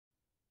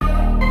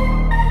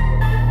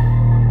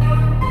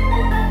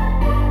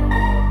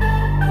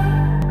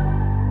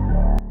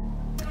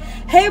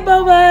Hey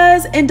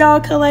Bobas and doll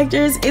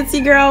collectors, it's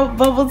your girl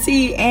Bubble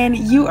Tea, and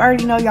you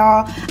already know,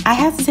 y'all, I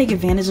have to take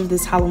advantage of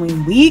this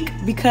Halloween week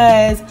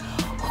because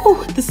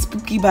the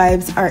spooky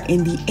vibes are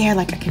in the air.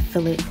 Like I can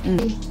feel it.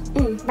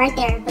 Right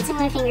there, between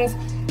my fingers,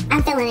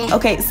 I'm feeling it.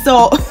 Okay,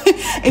 so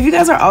if you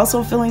guys are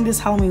also feeling this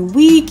Halloween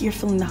week, you're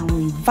feeling the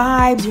Halloween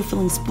vibes, you're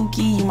feeling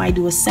spooky, you might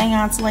do a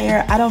seance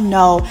layer, I don't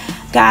know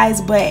guys,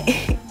 but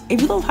if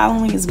you love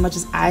Halloween as much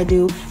as I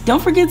do,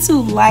 don't forget to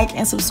like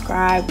and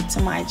subscribe to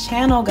my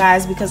channel,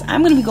 guys, because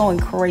I'm gonna be going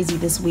crazy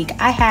this week.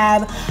 I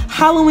have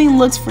Halloween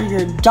looks for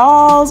your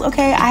dolls,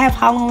 okay? I have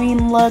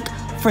Halloween look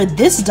for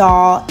this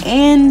doll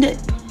and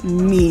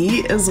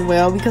me as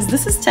well, because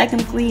this is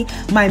technically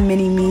my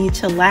mini me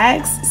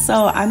Chillax.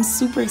 So I'm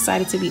super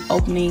excited to be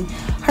opening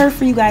her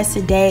for you guys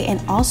today. And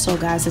also,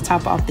 guys, to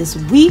top off this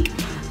week,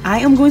 I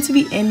am going to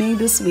be ending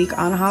this week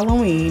on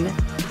Halloween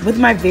with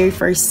my very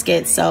first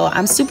skit. So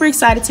I'm super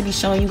excited to be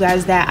showing you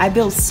guys that. I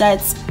built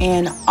sets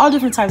and all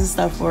different types of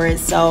stuff for it.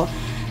 So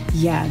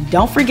yeah,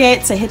 don't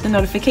forget to hit the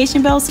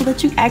notification bell so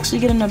that you actually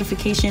get a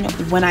notification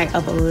when I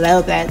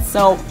upload that.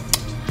 So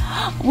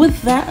with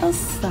that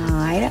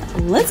aside,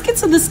 let's get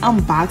to this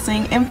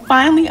unboxing and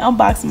finally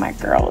unboxing my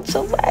girl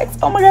Chillax.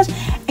 Oh my gosh,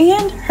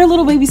 and her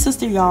little baby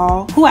sister,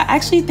 y'all, who I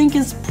actually think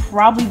is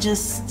probably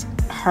just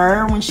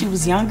her when she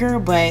was younger,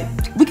 but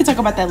we can talk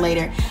about that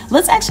later.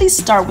 Let's actually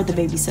start with the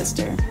baby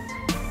sister.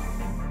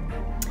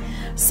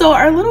 So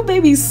our little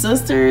baby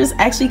sisters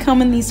actually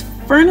come in these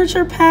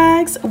furniture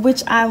packs,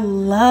 which I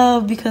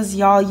love because,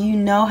 y'all, you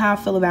know how I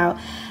feel about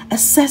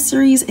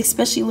accessories,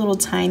 especially little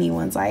tiny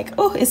ones. Like,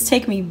 oh, it's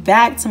taking me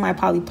back to my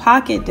Polly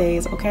Pocket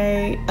days,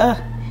 okay?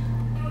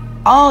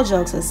 All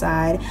jokes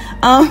aside,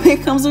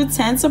 it comes with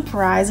 10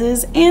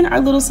 surprises and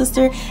our little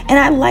sister. And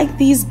I like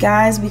these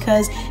guys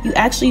because you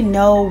actually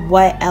know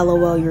what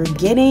LOL you're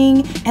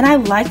getting. And I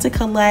like to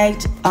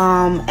collect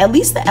at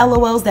least the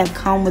LOLs that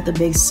come with the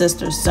big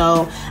sister.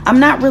 So I'm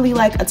not really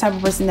like a type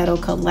of person that'll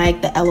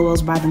collect the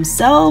LOLs by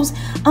themselves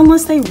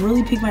unless they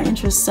really pique my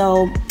interest.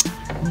 So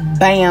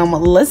bam,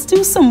 let's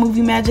do some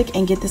movie magic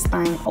and get this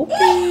thing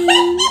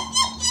open.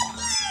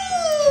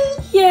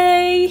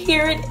 Yay,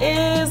 here it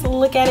is.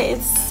 Look at it,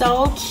 it's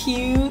so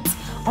cute.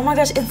 Oh my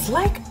gosh, it's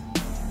like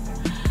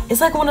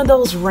one of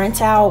those rent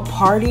out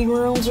party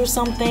rooms or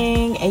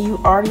something, and you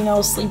already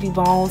know Sleepy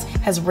Bones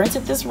has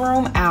rented this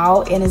room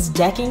out and is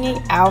decking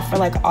it out for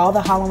like all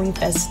the Halloween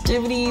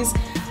festivities.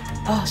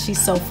 Oh, she's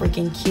so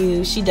freaking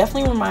cute. She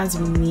definitely reminds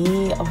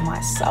me of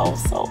myself,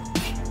 so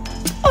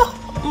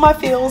my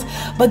feels.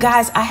 But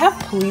guys, I have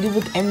pleaded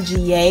with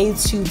MGA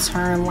to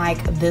turn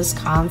like this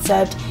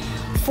concept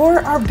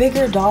for our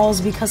bigger dolls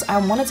because I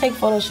want to take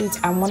photo shoots.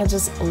 I want to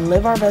just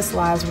live our best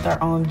lives with our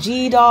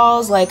OMG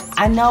dolls. Like,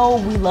 I know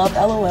we love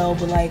LOL,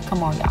 but like,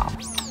 come on, y'all,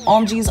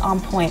 OMG's on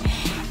point.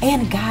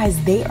 And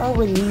guys, they are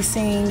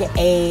releasing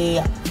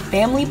a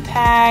family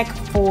pack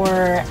for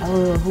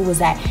who was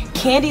that,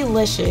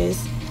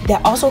 Candylicious,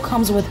 that also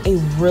comes with a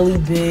really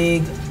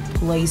big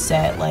play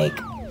set, like,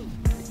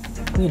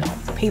 you know,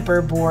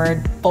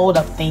 paperboard fold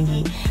up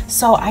thingy.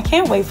 So I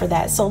can't wait for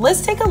that. So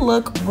let's take a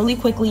look really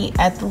quickly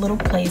at the little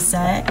play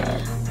set.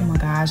 Oh my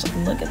gosh,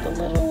 look at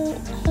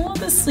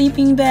the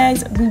sleeping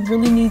bags. We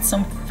really need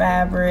some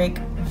fabric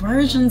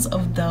versions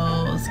of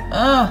those.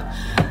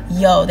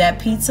 Yo, that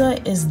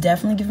pizza is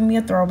definitely giving me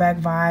a throwback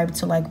vibe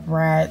to like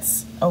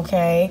Bratz.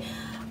 Okay,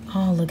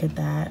 oh, look at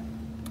that.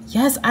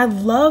 Yes, I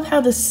love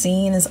how the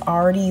scene is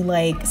already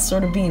like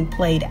sort of being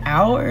played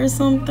out or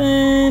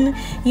something.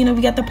 You know,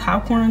 we got the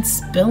popcorn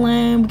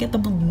spilling, we got the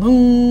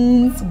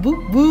balloons,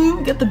 whoop whoop,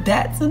 we got the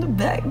bats in the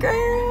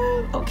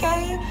background,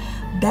 okay?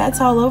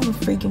 Bats all over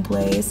the freaking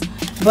place.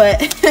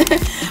 But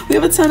we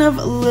have a ton of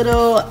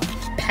little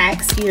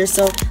packs here,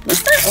 so let's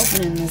start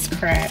opening this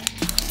crap.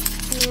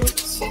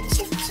 What's in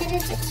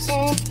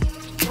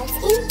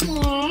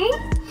here?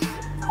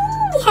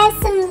 We have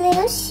some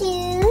little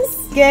shoes.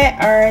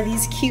 Get are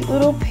these cute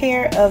little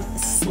pair of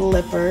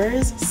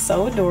slippers,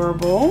 so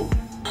adorable.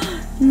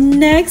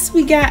 Next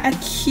we got a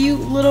cute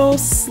little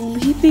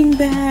sleeping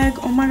bag.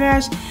 Oh my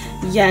gosh,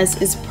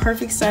 yes, it's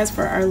perfect size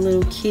for our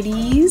little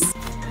kitties.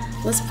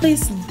 Let's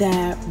place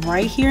that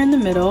right here in the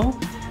middle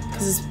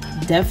because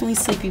it's definitely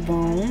Sleepy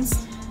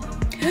Bones.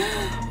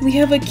 We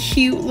have a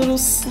cute little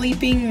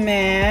sleeping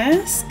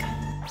mask.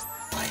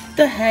 What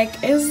the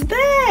heck is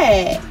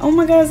that? Oh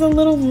my gosh, a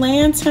little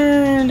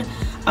lantern.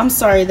 I'm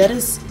sorry, that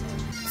is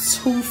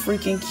too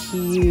freaking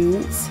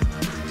cute.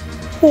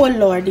 Oh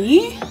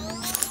lordy.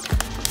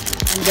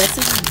 I'm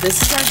guessing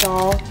this is our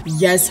doll.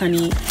 Yes,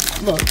 honey.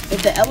 Look,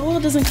 if the LOL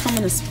doesn't come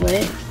in a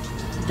split,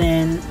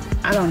 then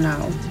I don't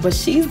know. But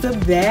she's the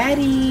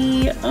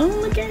baddie. Oh,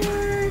 look at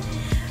her.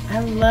 I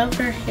love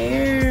her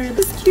hair.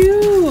 It's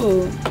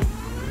cute.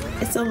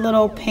 It's a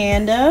little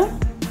panda.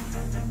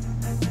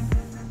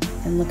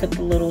 And look at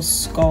the little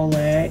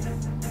skullette.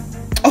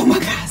 Oh my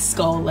god,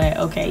 skullette.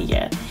 Okay,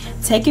 yeah.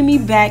 Taking me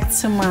back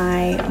to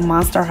my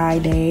Monster High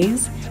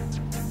days.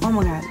 Oh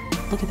my god,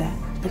 look at that,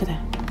 look at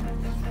that.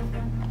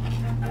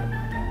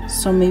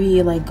 So maybe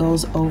it like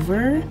goes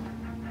over.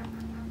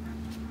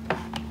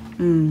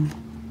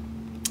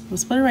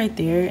 Let's put it right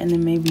there, and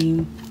then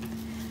maybe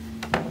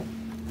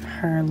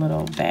her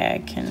little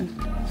bag can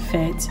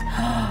fit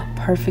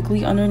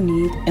perfectly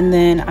underneath. And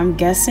then I'm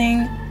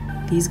guessing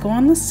these go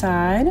on the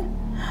side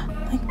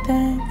like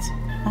that.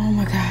 Oh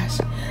my gosh,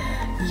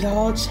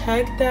 y'all,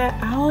 check that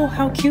out.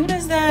 How cute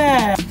is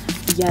that?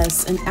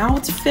 Yes, an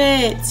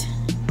outfit.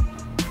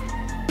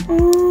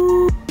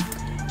 Oh,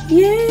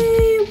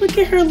 yay, look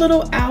at her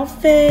little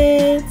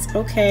outfits.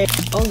 Okay,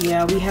 oh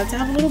yeah, we have to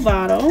have a little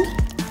bottle.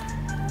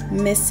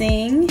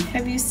 Missing,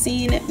 have you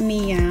seen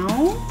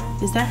Meow?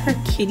 Is that her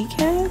kitty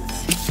cat?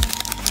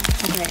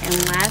 Okay,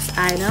 and last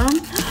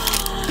item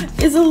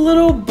is a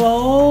little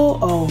bowl.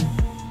 Oh,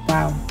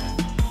 wow.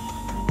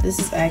 This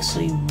is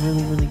actually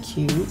really, really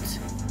cute.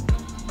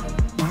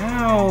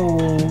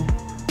 Wow.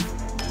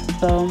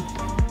 So,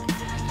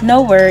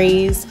 no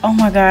worries. Oh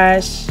my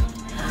gosh.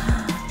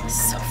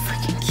 So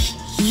freaking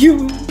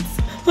cute.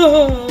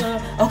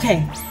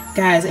 Okay,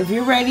 guys, if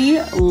you're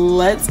ready,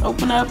 let's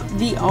open up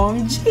the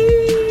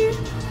OMG.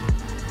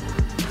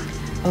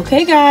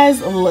 Okay,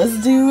 guys,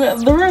 let's do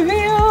the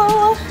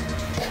reveal.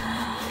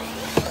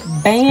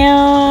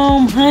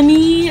 Bam,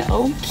 honey.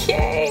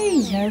 Okay,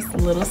 yes,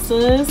 little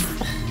sis,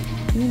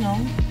 you know,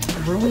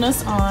 rooting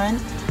us on.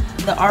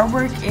 The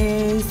artwork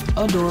is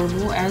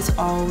adorable as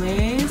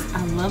always.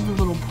 I love the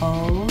little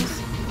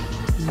pose.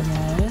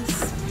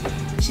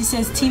 Yes. She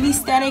says TV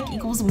static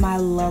equals my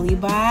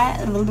lullaby.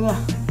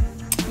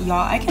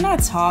 Y'all, I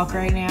cannot talk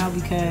right now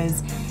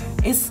because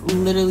it's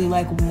literally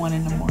like 1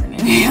 in the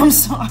morning. I'm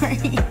sorry.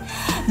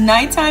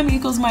 Nighttime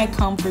equals my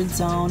comfort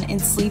zone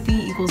and sleepy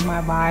equals my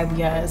vibe.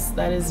 Yes,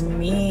 that is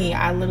me.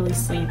 I literally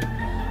sleep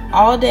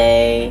all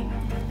day,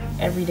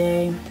 every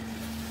day,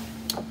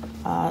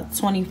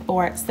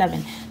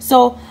 24/7.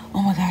 So,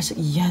 oh my gosh,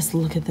 yes,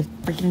 look at the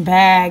freaking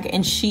bag.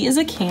 And she is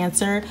a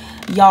Cancer.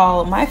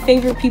 Y'all, my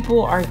favorite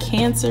people are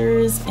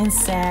Cancers and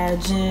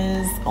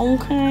Sages.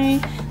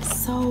 Okay,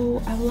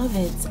 so I love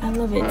it. I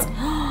love it.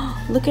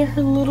 Look at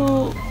her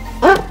little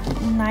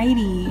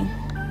nightie.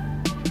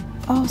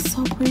 Oh,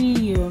 so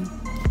pretty. And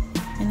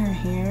her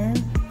hair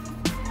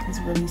is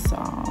really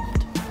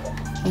soft.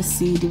 Let's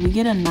see, did we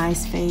get a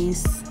nice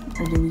face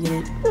or did we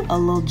get a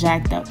little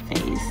jacked up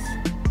face?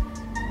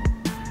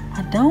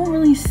 I don't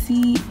really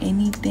see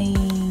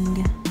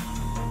anything.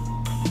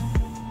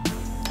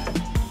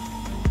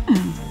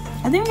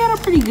 I think we got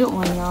a pretty good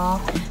one,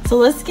 y'all. So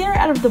let's get her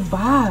out of the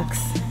box.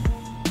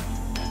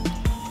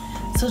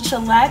 So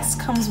Chillax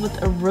comes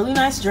with a really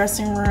nice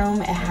dressing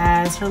room. It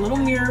has her little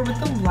mirror with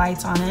the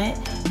lights on it.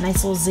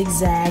 Nice little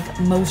zigzag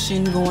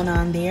motion going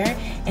on there.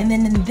 And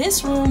then in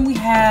this room we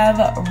have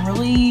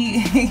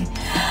really,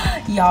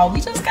 y'all,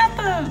 we got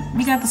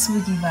the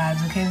spooky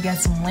vibes, okay? We got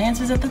some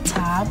lanterns at the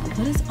top. What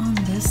is on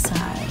this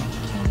side?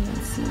 Okay,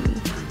 let's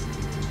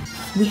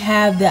see. We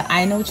have the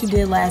I Know What You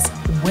Did Last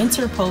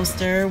Winter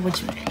poster,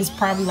 which is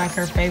probably like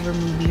her favorite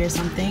movie or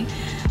something.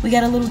 We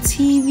got a little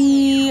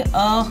TV.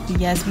 Oh,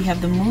 yes, we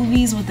have the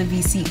movies with the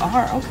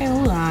VCR. Okay,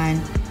 hold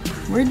on.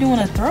 We're doing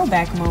a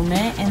throwback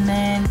moment. And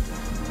then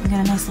we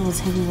got a nice little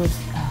table with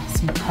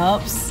some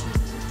cups.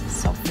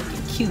 So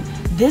freaking cute.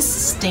 This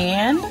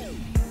stand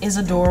is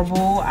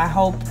adorable. I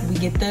hope we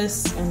get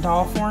this in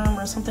doll form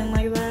or something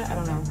like that. I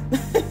don't know.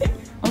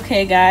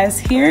 Okay, guys,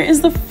 here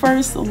is the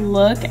first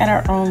look at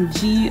our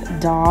OMG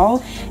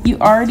doll. You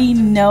already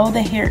know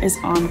the hair is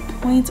on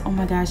point. Oh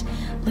my gosh,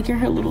 look at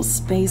her little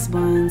space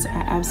buns. I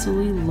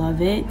absolutely love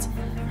it.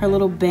 Her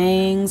little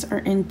bangs are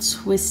in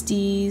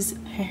twisties.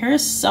 Her hair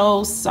is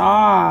so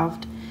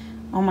soft.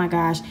 Oh my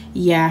gosh.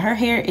 Yeah, her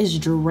hair is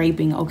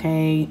draping,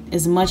 okay?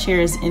 As much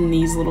hair as in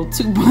these little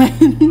 2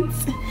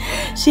 buns.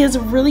 She has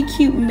a really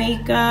cute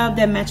makeup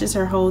that matches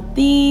her whole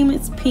theme.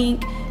 It's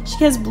pink. She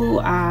has blue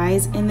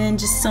eyes and then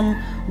just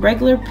some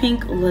regular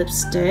pink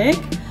lipstick.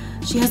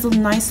 She has a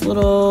nice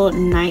little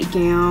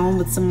nightgown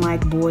with some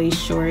like boy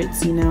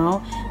shorts, you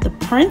know. The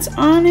print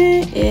on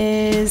it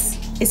is,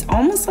 it's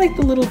almost like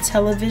the little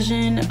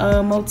television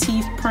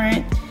motif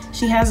print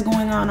she has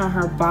going on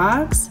her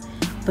box,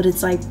 but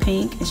it's like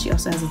pink, and she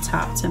also has a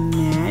top to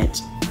match.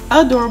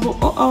 Adorable.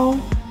 Uh-oh.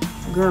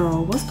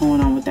 Girl, what's going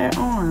on with that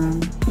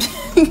arm?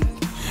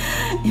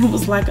 It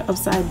was like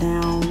upside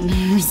down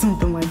or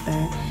something like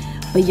that.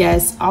 But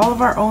yes, all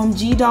of our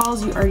OMG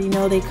dolls, you already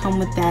know they come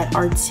with that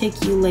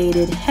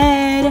articulated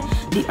head,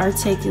 the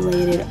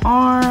articulated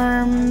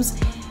arms,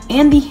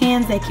 and the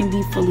hands that can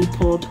be fully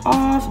pulled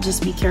off.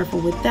 Just be careful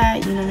with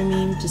that, you know what I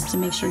mean? Just to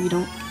make sure you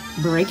don't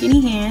break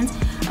any hands.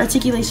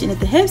 Articulation at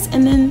the hips,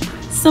 and then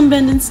some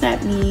bend and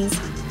snap knees.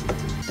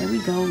 There we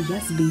go.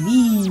 Yes,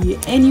 baby.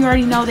 And you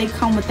already know they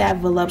come with that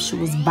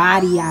voluptuous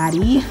body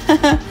yaddy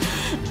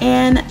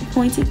and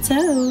pointed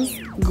toes.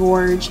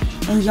 Gorge.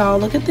 And y'all,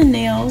 look at the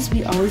nails.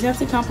 We always have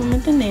to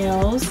compliment the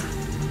nails.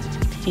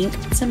 Pink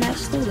to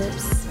match the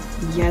lips.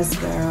 Yes,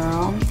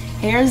 girl.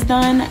 Hair's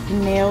done,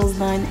 nails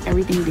done,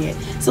 everything did.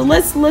 So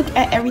let's look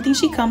at everything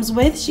she comes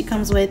with. She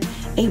comes with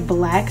a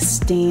black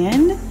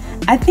stand.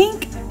 I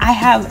think I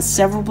have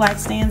several black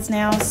stands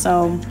now,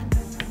 so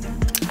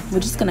we're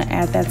just gonna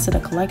add that to the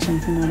collection,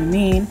 if you know what I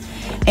mean.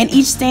 And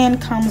each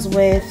stand comes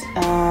with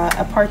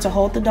a part to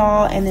hold the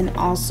doll, and then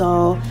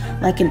also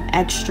like an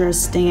extra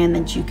stand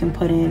that you can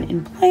put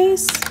in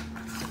place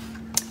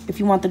if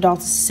you want the doll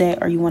to sit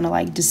or you want to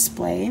like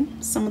display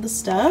some of the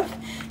stuff.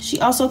 She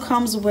also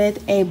comes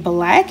with a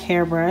black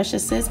hairbrush that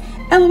says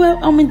L.O.L,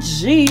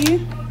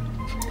 OMG.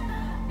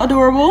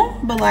 Adorable,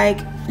 but like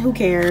who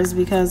cares,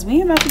 because we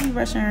ain't about to be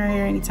brushing her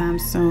hair anytime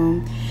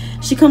soon.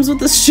 She comes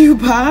with a shoe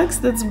box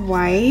that's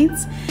white,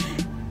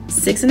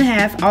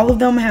 6.5. All of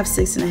them have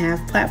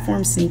 6.5.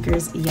 Platform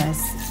sneakers,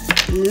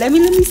 yes. Let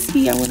me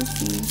see. I want to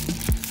see.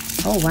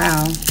 Oh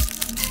wow,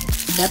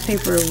 that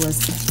paper was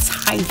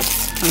tight,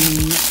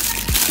 honey.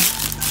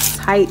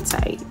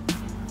 Tight.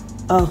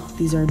 Oh,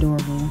 these are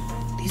adorable.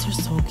 These are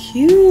so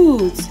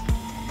cute.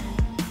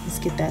 Let's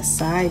get that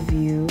side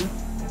view.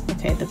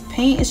 Okay, the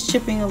paint is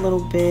chipping a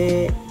little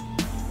bit,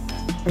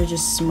 or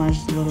just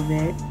smudged a little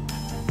bit.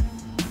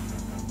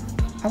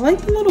 I like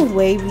the little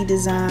wavy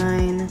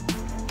design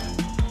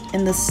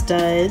and the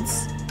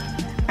studs.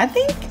 I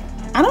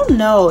don't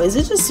know, is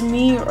it just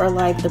me, or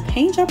like the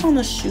paint job on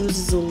the shoes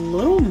is a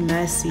little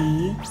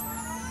messy?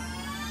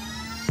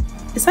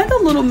 It's like a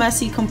little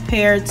messy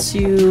compared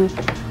to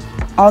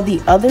all the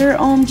other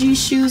OMG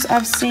shoes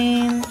I've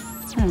seen.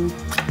 I don't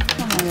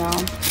know,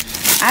 y'all.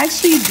 I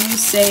actually do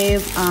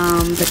save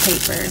the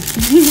paper.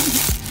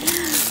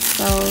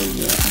 So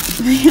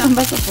yeah, I'm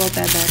about to fold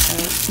that back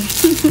up.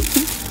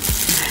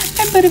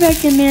 And put it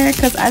back in there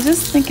because I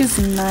just think it's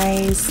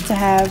nice to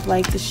have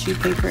like the shoe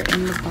paper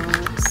in the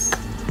box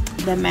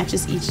that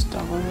matches each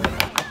doll,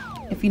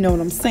 if you know what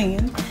I'm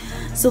saying.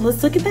 So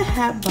let's look at the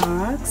hat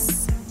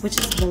box, which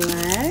is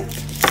black,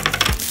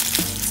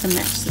 to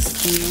match the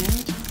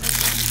stand.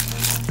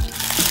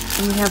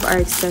 And we have our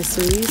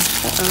accessories.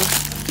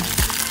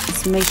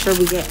 Let's make sure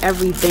we get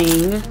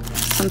everything.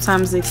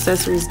 Sometimes the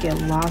accessories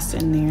get lost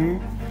in there.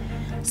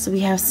 So we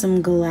have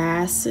some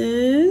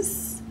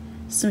glasses,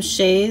 some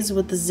shades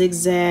with the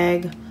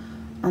zigzag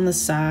on the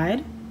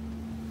side.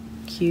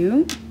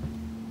 Cute.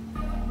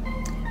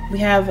 We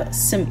have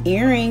some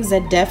earrings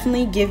that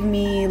definitely give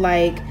me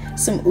like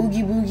some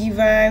Oogie Boogie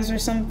vibes or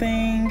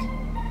something.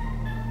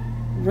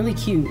 Really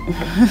cute.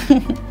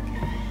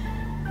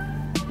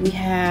 We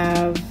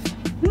have,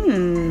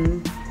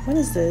 what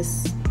is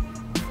this?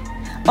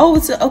 Oh,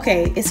 it's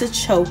a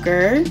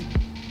choker,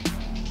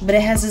 but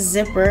it has a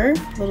zipper,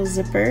 little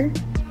zipper.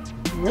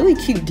 Really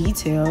cute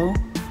detail.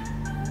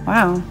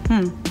 Wow.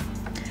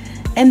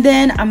 And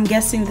then I'm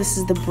guessing this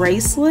is the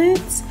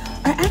bracelets.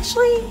 Or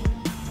actually,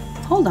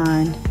 hold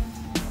on.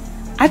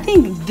 I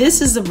think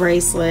this is the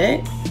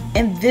bracelet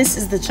and this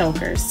is the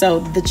choker. So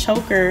the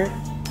choker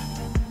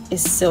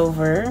is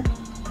silver.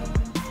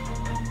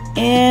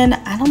 And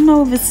I don't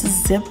know if it's a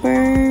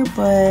zipper,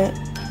 but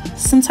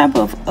some type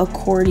of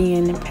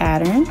accordion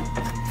pattern.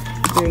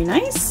 Very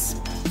nice.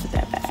 Put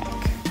that back.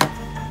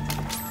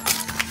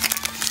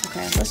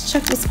 Okay, let's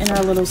check what's in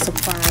our little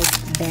surprise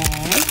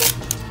bag.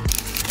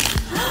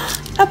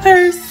 A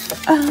purse.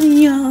 Oh,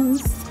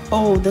 yes.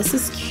 Oh, this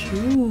is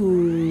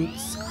cute.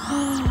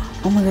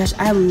 Oh my gosh,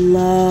 I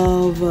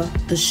love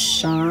the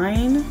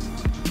shine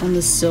on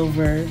the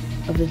silver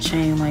of the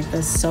chain. Like,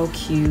 that's so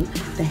cute.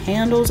 The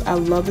handles, I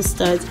love the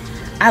studs.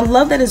 I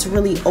love that it's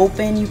really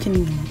open. You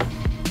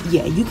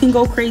can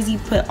go crazy,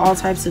 put all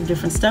types of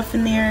different stuff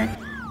in there.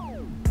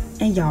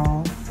 And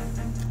y'all,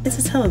 it's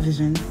a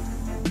television.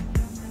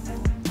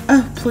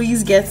 Oh,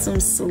 please get some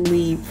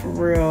sleep, for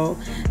real.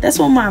 That's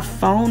what my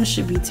phone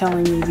should be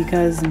telling me,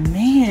 because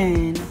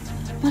man,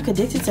 I'm like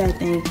addicted to that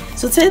thing.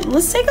 So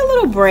let's take a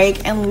little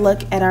break and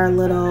look at our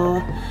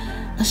little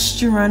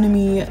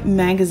astronomy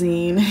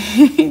magazine.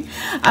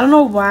 I don't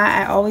know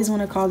why I always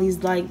want to call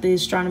these like the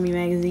astronomy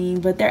magazine,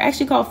 but they're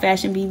actually called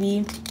Fashion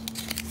BB,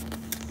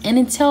 and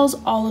it tells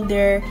all of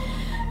their,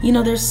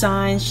 their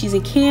signs. She's a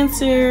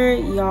Cancer,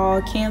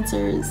 y'all.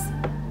 Cancers,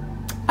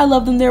 I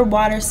love them. They're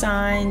water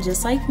sign,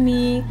 just like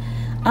me.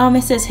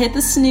 It says hit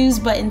the snooze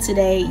button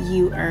today.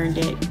 You earned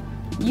it.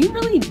 You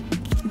really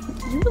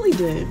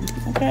did.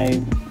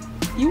 Okay,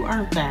 you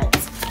earned that.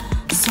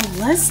 So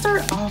let's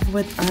start off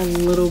with our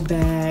little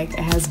bag. It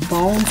has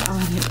bones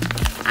on it.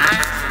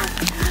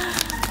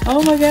 Ah!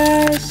 Oh my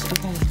gosh.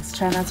 Okay, let's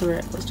try not to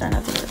rip.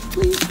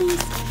 Please.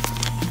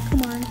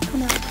 Come on.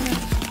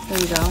 There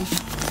we go.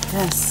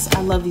 Yes,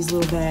 I love these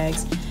little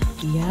bags.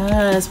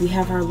 Yes, we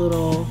have our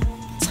little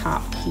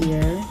top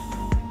here.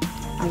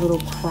 Our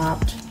little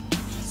cropped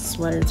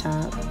sweater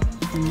top.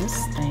 And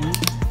this thing.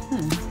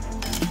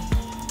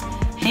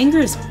 Hanger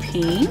is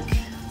pink.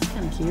 It's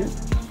kind of cute.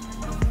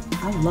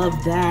 I love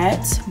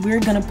that.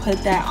 We're gonna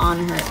put that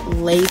on her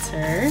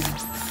later.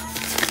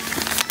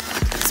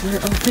 So we're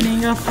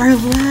opening up our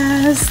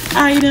last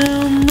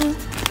item,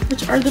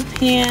 which are the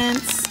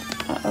pants.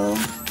 Oh,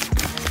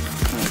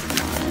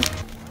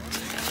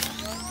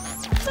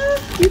 come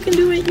on. You can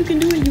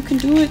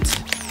do it.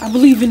 I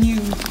believe in you.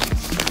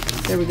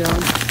 There we go.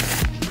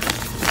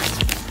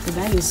 The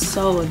bag is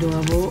so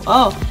adorable.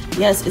 Oh,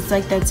 yes, it's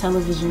like that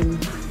television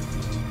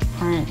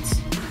print.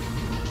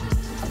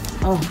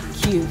 Oh,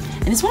 cute.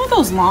 And it's one of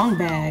those long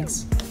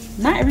bags.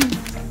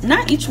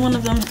 Not each one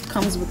of them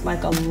comes with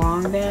like a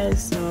long bag,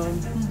 so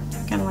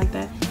kind of like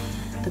that.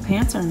 The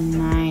pants are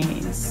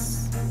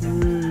nice. I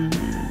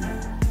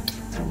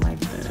like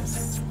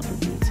this little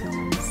detail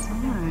on the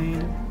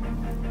side.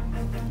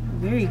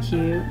 Very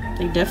cute.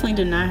 They definitely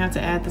did not have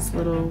to add this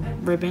little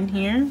ribbon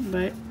here,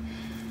 but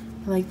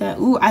I like that.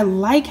 Ooh, I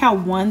like how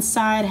one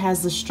side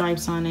has the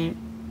stripes on it.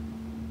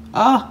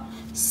 Oh,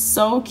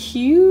 so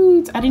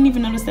cute. I didn't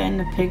even notice that in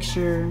the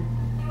picture.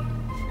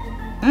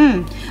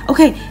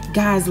 Okay,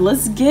 guys,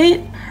 let's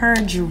get her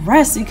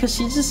dressed because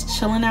she's just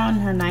chilling out in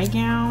her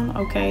nightgown.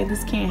 Okay,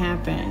 this can't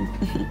happen.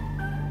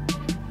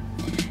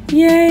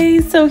 Yay,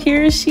 so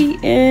here she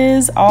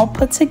is all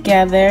put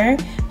together.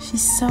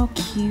 She's so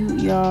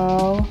cute,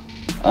 y'all.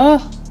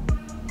 Oh,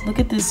 look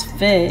at this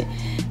fit.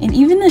 And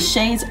even the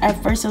shades,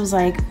 at first I was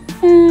like,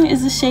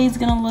 is the shades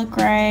gonna look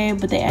right?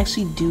 But they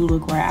actually do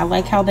look right. I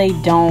like how they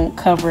don't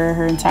cover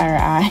her entire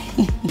eye.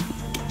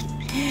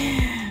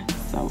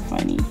 So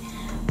funny.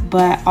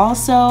 But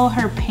also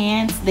her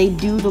pants, they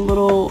do the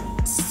little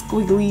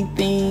squiggly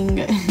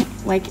thing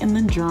like in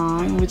the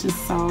drawing, which is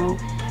so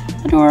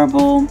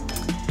adorable.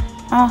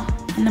 Oh,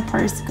 and the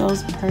purse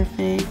goes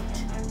perfect.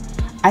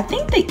 I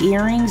think the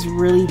earrings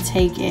really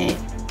take it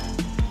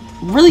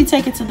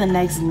to the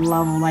next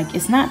level. Like,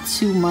 it's not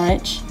too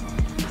much,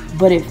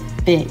 but it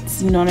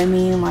fits, you know what I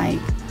mean? Like,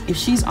 if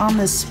she's on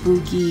the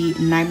spooky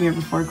Nightmare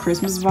Before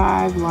Christmas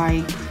vibe,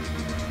 like,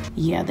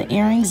 yeah, the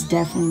earrings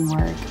definitely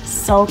work.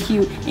 So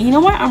cute. And you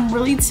know what? I'm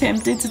really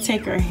tempted to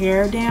take her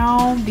hair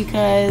down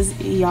because,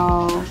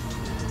 y'all,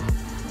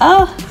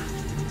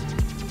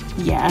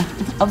 yeah,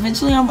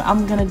 eventually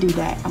I'm gonna do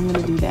that.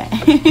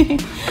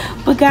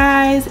 But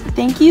guys,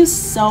 thank you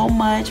so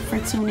much for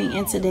tuning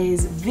in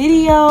today's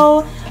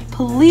video.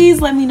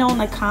 Please let me know in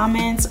the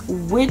comments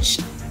which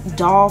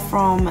doll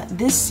from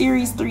this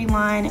series 3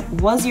 line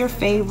was your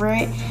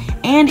favorite,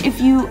 and if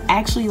you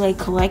actually like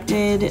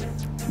collected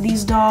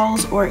these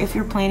dolls or if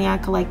you're planning on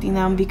collecting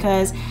them,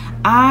 because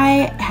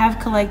I have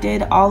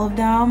collected all of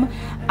them.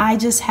 I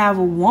just have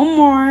one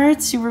more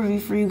to review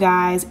for you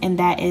guys, and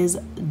that is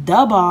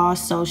the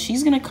boss. So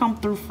she's gonna come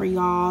through for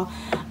y'all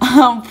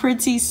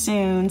pretty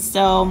soon.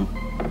 So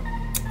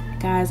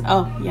guys,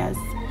 oh yes,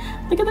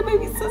 look at the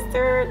baby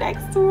sister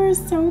next to her,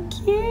 so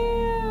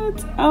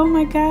cute. Oh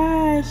my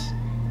gosh,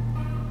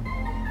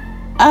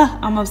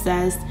 I'm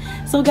obsessed.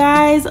 So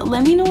guys,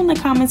 let me know in the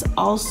comments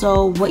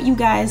also what you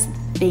guys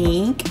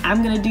think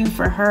I'm gonna do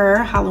for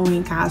her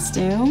Halloween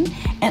costume,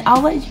 and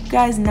I'll let you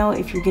guys know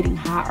if you're getting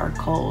hot or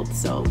cold,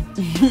 so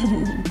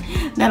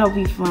that'll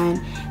be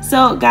fun.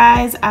 So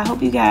guys, I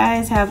hope you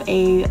guys have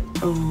a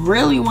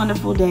really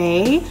wonderful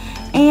day,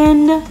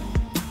 and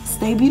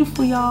stay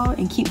beautiful, y'all,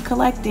 and keep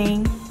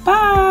collecting.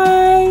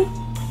 Bye.